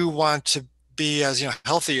you do want to be as,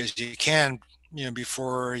 healthy as you can,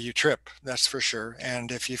 before you trip, that's for sure.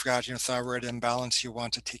 And if you've got, thyroid imbalance, you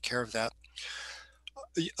want to take care of that.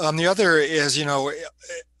 The other is,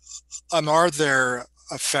 are there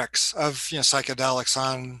effects of, psychedelics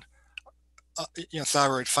on,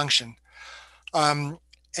 thyroid function? And,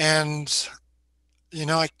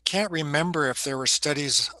 I can't remember if there were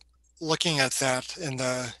studies looking at that in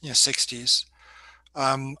the 60s.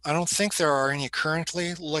 I don't think there are any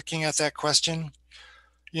currently looking at that question.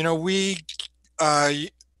 We, we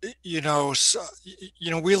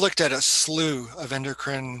looked at a slew of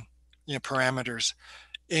endocrine, parameters,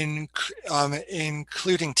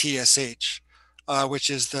 including TSH, which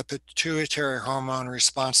is the pituitary hormone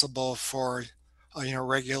responsible for,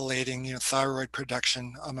 regulating, thyroid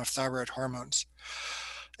production of thyroid hormones.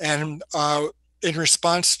 And in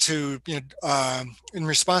response to DMT,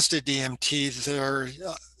 there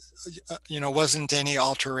wasn't any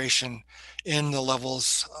alteration in the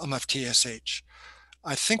levels of TSH.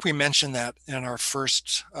 I think we mentioned that in our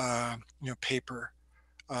first paper,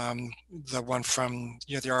 the one from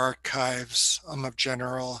the archives of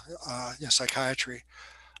general psychiatry,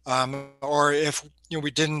 or if we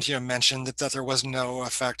didn't mention that there was no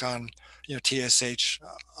effect on TSH,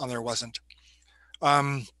 there wasn't.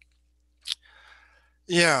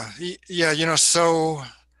 So,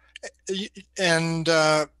 and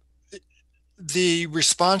the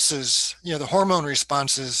responses, the hormone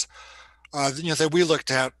responses, that we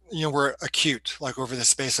looked at, were acute, like over the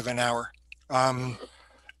space of an hour.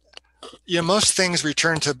 Most things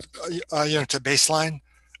return to, to baseline,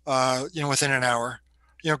 within an hour.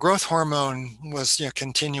 Growth hormone was,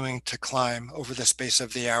 continuing to climb over the space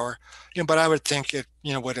of the hour, but I would think it,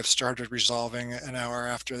 would have started resolving an hour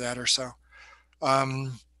after that or so.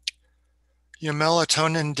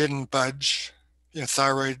 Melatonin didn't budge.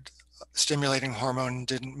 Thyroid stimulating hormone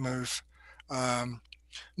didn't move.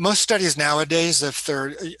 Most studies nowadays, if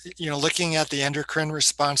they're looking at the endocrine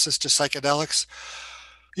responses to psychedelics,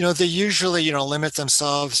 they usually limit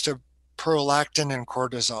themselves to prolactin and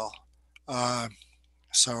cortisol.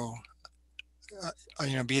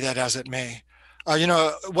 Be that as it may.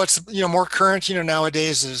 What's more current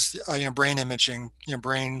nowadays is brain imaging,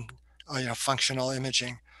 brain functional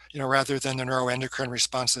imaging, rather than the neuroendocrine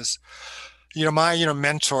responses. My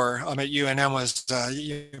mentor at UNM was a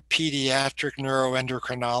pediatric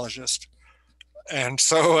neuroendocrinologist, and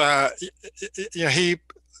so he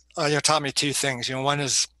taught me two things. One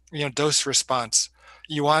is dose response.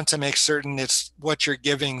 You want to make certain it's what you're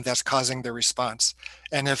giving that's causing the response,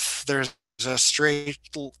 and if there's a straight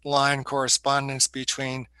line correspondence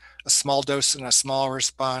between a small dose and a small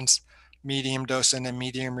response, medium dose and a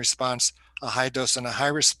medium response, a high dose and a high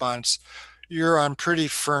response, you're on pretty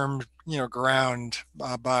firm ground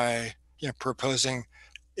by proposing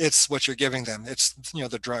it's what you're giving them. It's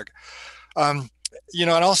the drug. And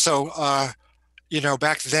also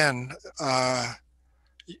back then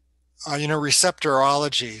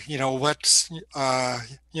receptorology,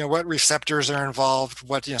 what receptors are involved,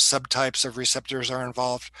 what subtypes of receptors are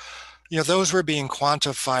involved, those were being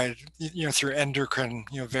quantified through endocrine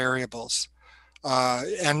variables.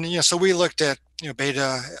 And so we looked at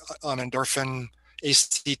beta, endorphin,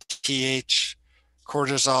 ACTH,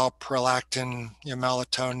 cortisol, prolactin,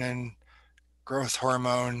 melatonin, growth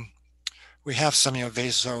hormone. We have some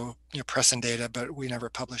vasopressin data, but we never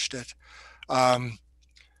published it.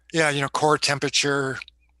 Core temperature,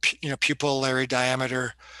 pupillary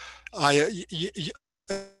diameter.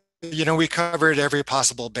 We covered every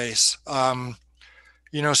possible base.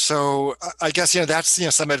 So I guess,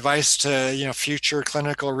 that's, some advice to, future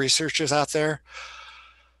clinical researchers out there.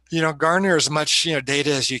 Garner as much,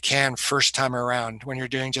 data as you can first time around when you're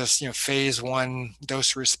doing just, phase 1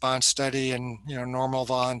 dose response study and, normal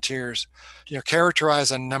volunteers.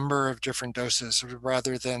 Characterize a number of different doses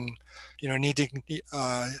rather than, needing,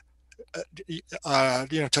 to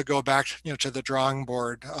go back, to the drawing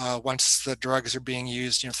board once the drugs are being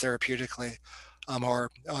used, therapeutically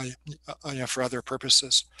or, for other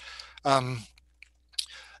purposes. So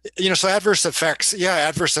adverse effects,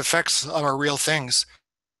 adverse effects are real things.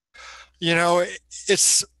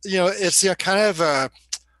 It's kind of a,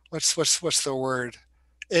 what's the word?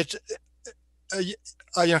 It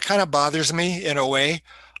kind of bothers me in a way.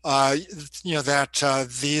 That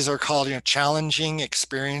these are called challenging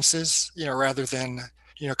experiences, rather than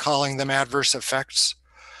calling them adverse effects.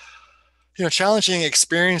 Challenging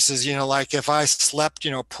experiences, like if I slept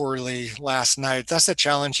poorly last night, that's a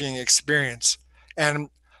challenging experience.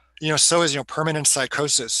 And so is permanent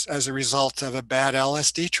psychosis as a result of a bad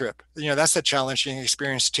LSD trip. That's a challenging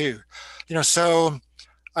experience too. So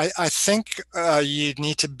I think you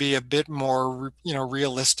need to be a bit more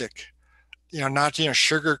realistic not,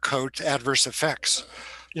 sugarcoat adverse effects.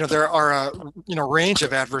 There are a, range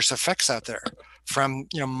of adverse effects out there, from,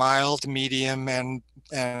 mild, medium, and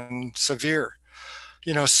severe.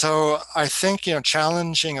 So I think,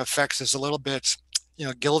 challenging effects is a little bit,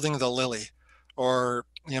 gilding the lily, or,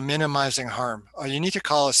 minimizing harm. You need to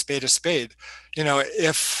call a spade a spade.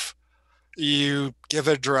 If you give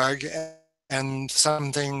a drug and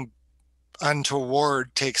something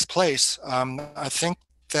untoward takes place, I think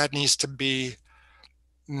that needs to be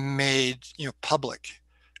made, public.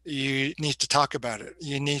 You need to talk about it.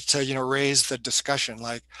 You need to, raise the discussion.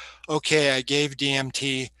 Like, okay, I gave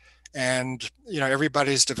DMT, and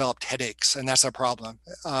everybody's developed headaches, and that's a problem.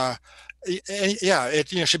 Yeah,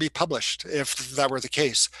 it should be published if that were the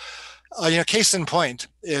case. Case in point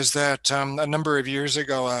is that a number of years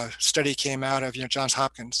ago, a study came out of Johns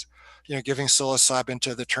Hopkins, giving psilocybin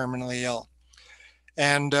to the terminally ill,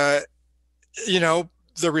 and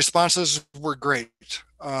the responses were great.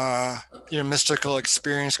 Mystical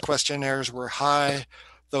experience questionnaires were high.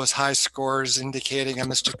 Those high scores indicating a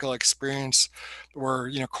mystical experience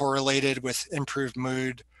were, correlated with improved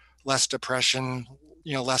mood, less depression,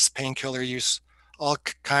 less painkiller use, all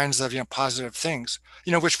kinds of, positive things,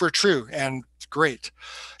 which were true and great.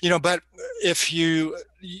 But if you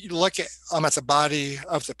look at the body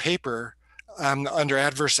of the paper, under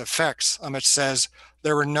adverse effects, it says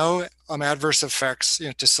there were no adverse effects,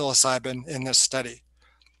 to psilocybin in this study,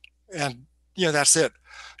 and that's it.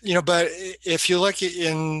 But if you look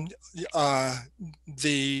in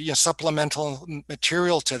the supplemental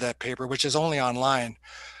material to that paper, which is only online,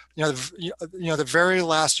 the very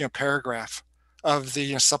last paragraph of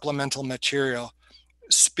the supplemental material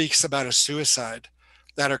speaks about a suicide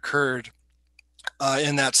that occurred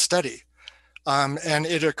in that study. And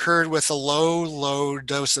it occurred with a low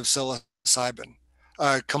dose of psilocybin,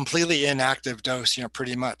 a completely inactive dose,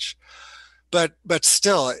 pretty much. But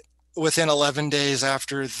still, within 11 days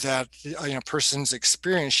after that person's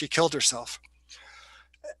experience, she killed herself.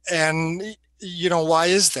 And why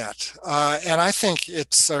is that? And I think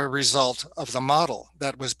it's a result of the model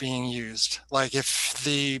that was being used. Like, if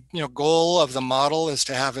the goal of the model is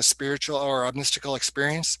to have a spiritual or a mystical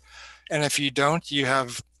experience, and if you don't, you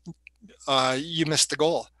missed the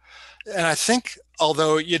goal. And I think,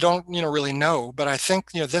 although you don't really know, but I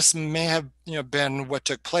think this may have been what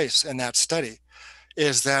took place in that study,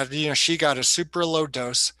 is that she got a super low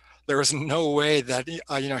dose. There was no way that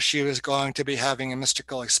she was going to be having a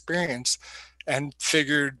mystical experience, and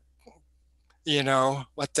figured,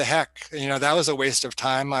 what the heck, that was a waste of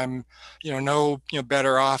time. I'm no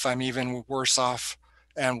better off, I'm even worse off,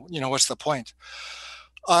 and what's the point?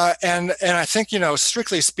 And I think,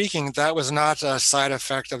 strictly speaking, that was not a side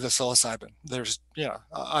effect of the psilocybin. There's,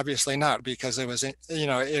 obviously not, because it was,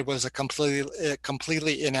 it was a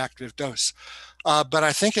completely inactive dose. But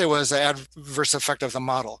I think it was an adverse effect of the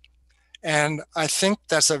model. And I think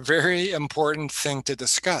that's a very important thing to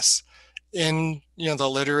discuss in, the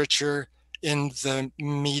literature, in the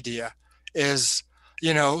media, is,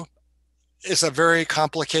 it's a very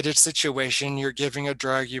complicated situation. You're giving a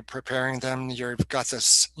drug, you're preparing them, you've got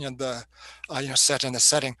this, the, set in the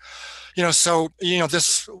setting, so,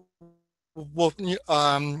 this will,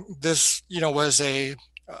 this, was a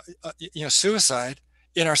suicide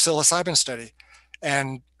in our psilocybin study.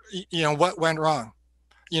 And, what went wrong,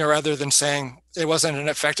 rather than saying it wasn't an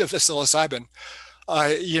effect of the psilocybin,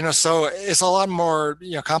 so it's a lot more,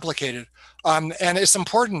 complicated. And it's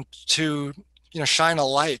important to, shine a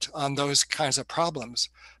light on those kinds of problems,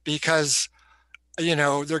 because, there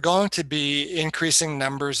are going to be increasing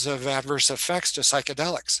numbers of adverse effects to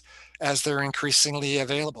psychedelics as they're increasingly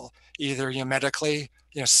available, either, medically,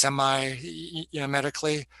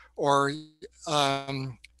 medically, or,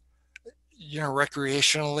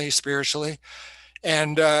 recreationally, spiritually.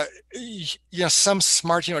 And, some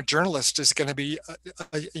smart, journalist is going to be,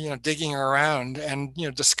 digging around and,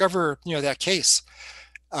 discover, that case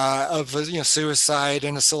of, suicide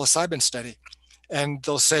in a psilocybin study. And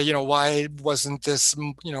they'll say, why wasn't this,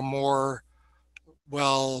 more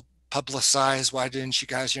well publicized? Why didn't you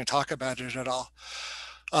guys, talk about it at all?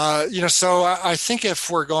 So I think if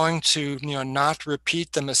we're going to, not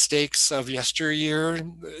repeat the mistakes of yesteryear,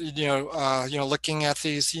 looking at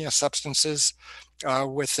these, substances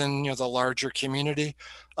within, the larger community,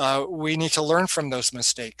 we need to learn from those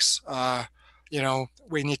mistakes.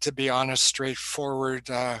 We need to be honest, straightforward,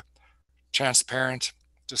 transparent,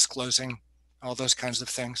 disclosing, all those kinds of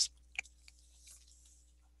things.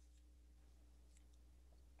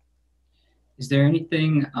 Is there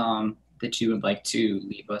anything that you would like to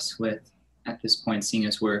leave us with at this point, seeing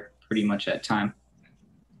as we're pretty much at time?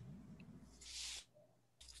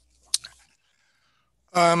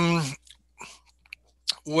 Um,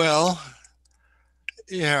 well,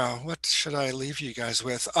 yeah, what should I leave you guys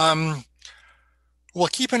with? Well,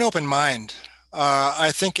 keep an open mind.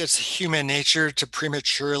 I think it's human nature to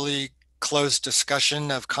prematurely close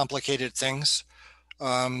discussion of complicated things.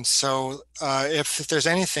 So if there's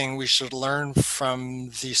anything we should learn from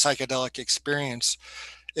the psychedelic experience,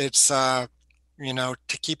 it's, to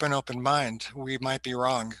keep an open mind. We might be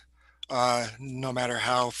wrong, no matter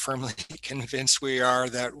how firmly convinced we are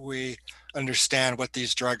that we understand what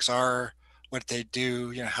these drugs are, what they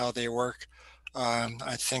do, how they work.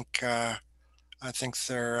 I think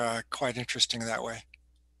they're quite interesting that way.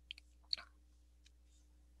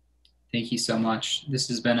 Thank you so much. This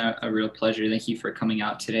has been a real pleasure. Thank you for coming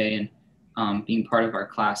out today and being part of our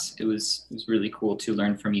class. It was really cool to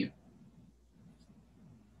learn from you.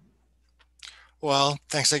 Well,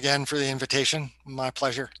 thanks again for the invitation. My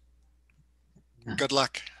pleasure. Good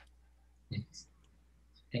luck. Thanks.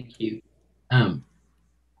 Thank you.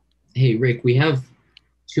 Hey, Rick, we have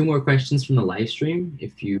 2 more questions from the live stream.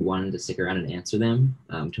 If you wanted to stick around and answer them,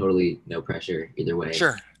 totally no pressure either way.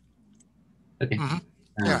 Sure. Okay. Mm-hmm.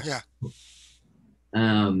 Yeah.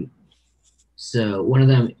 So one of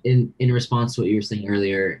them, in response to what you were saying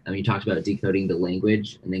earlier, you talked about decoding the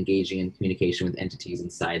language and engaging in communication with entities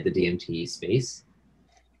inside the DMT space.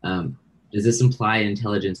 Does this imply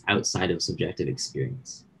intelligence outside of subjective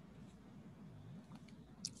experience?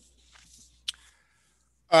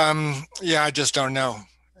 Yeah, I just don't know.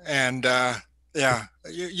 And yeah,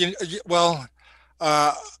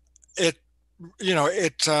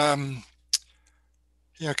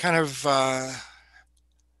 kind of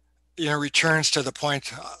returns to the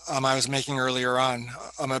point I was making earlier on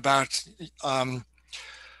about the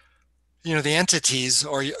entities,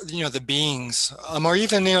 or the beings, or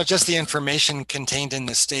even just the information contained in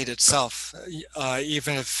the state itself,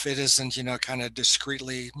 even if it isn't kind of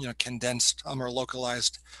discretely condensed or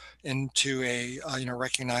localized into a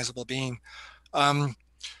recognizable being. There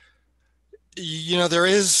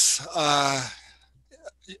is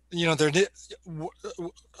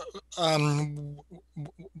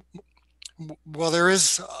there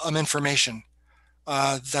is information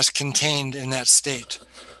that's contained in that state,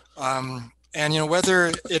 and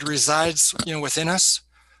whether it resides within us,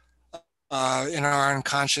 in our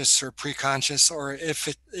unconscious or preconscious, or if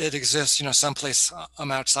it exists someplace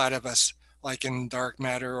outside of us, like in dark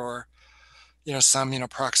matter, or some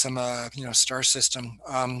Proxima star system.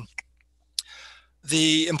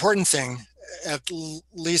 The important thing, at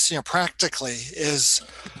least practically, is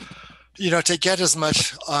to get as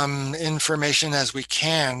much information as we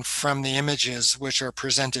can from the images which are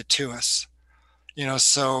presented to us.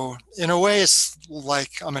 So in a way, it's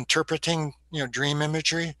like I'm interpreting dream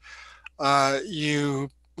imagery.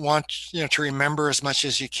 You want to remember as much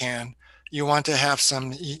as you can. You want to have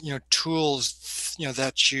some tools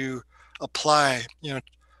that you apply to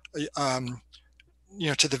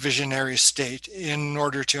the visionary state in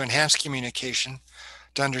order to enhance communication,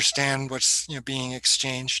 to understand what's being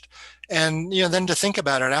exchanged, and then to think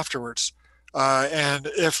about it afterwards. And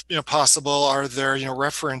if possible, are there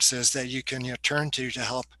references that you can turn to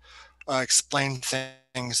help explain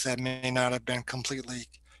things that may not have been completely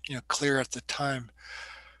clear at the time.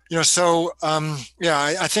 So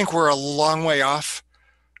yeah, I think we're a long way off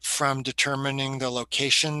from determining the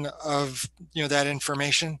location of that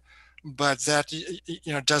information, but that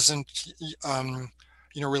doesn't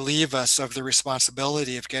relieve us of the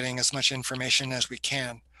responsibility of getting as much information as we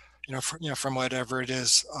can, from whatever it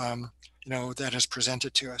is that is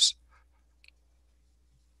presented to us.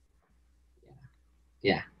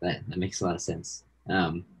 Yeah, that makes a lot of sense.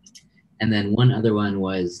 And then one other one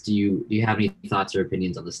was, do you have any thoughts or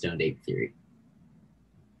opinions on the stoned ape theory?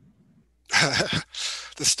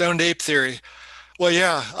 The stoned ape theory. Well,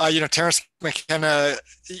 yeah, Terence McKenna,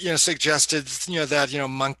 suggested, that,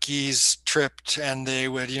 monkeys tripped and they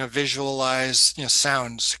would, visualize,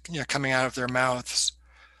 sounds, coming out of their mouths.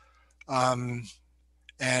 And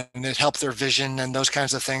it helped their vision and those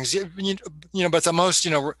kinds of things. But the most,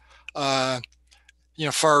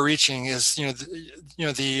 far-reaching is,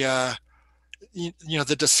 the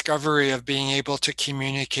discovery of being able to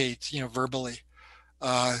communicate, verbally,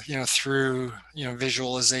 through,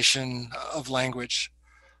 visualization of language.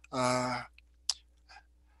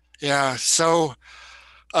 Yeah, so,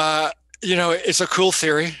 it's a cool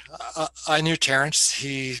theory. I knew Terence.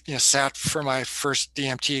 He, sat for my first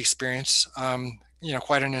DMT experience.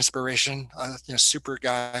 Quite an inspiration. Super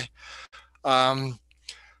guy.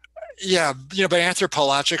 Yeah, but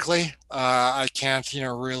anthropologically, I can't,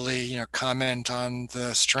 really, comment on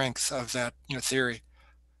the strength of that, theory.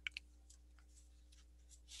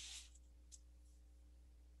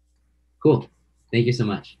 Cool. Thank you so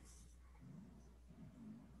much.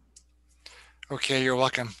 Okay, you're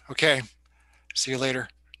welcome. Okay, see you later.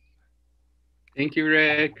 Thank you,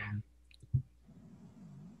 Rick.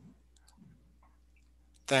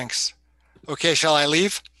 Thanks. Okay, shall I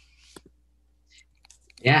leave?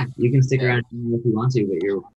 Yeah, you can stick around if you want to, but you're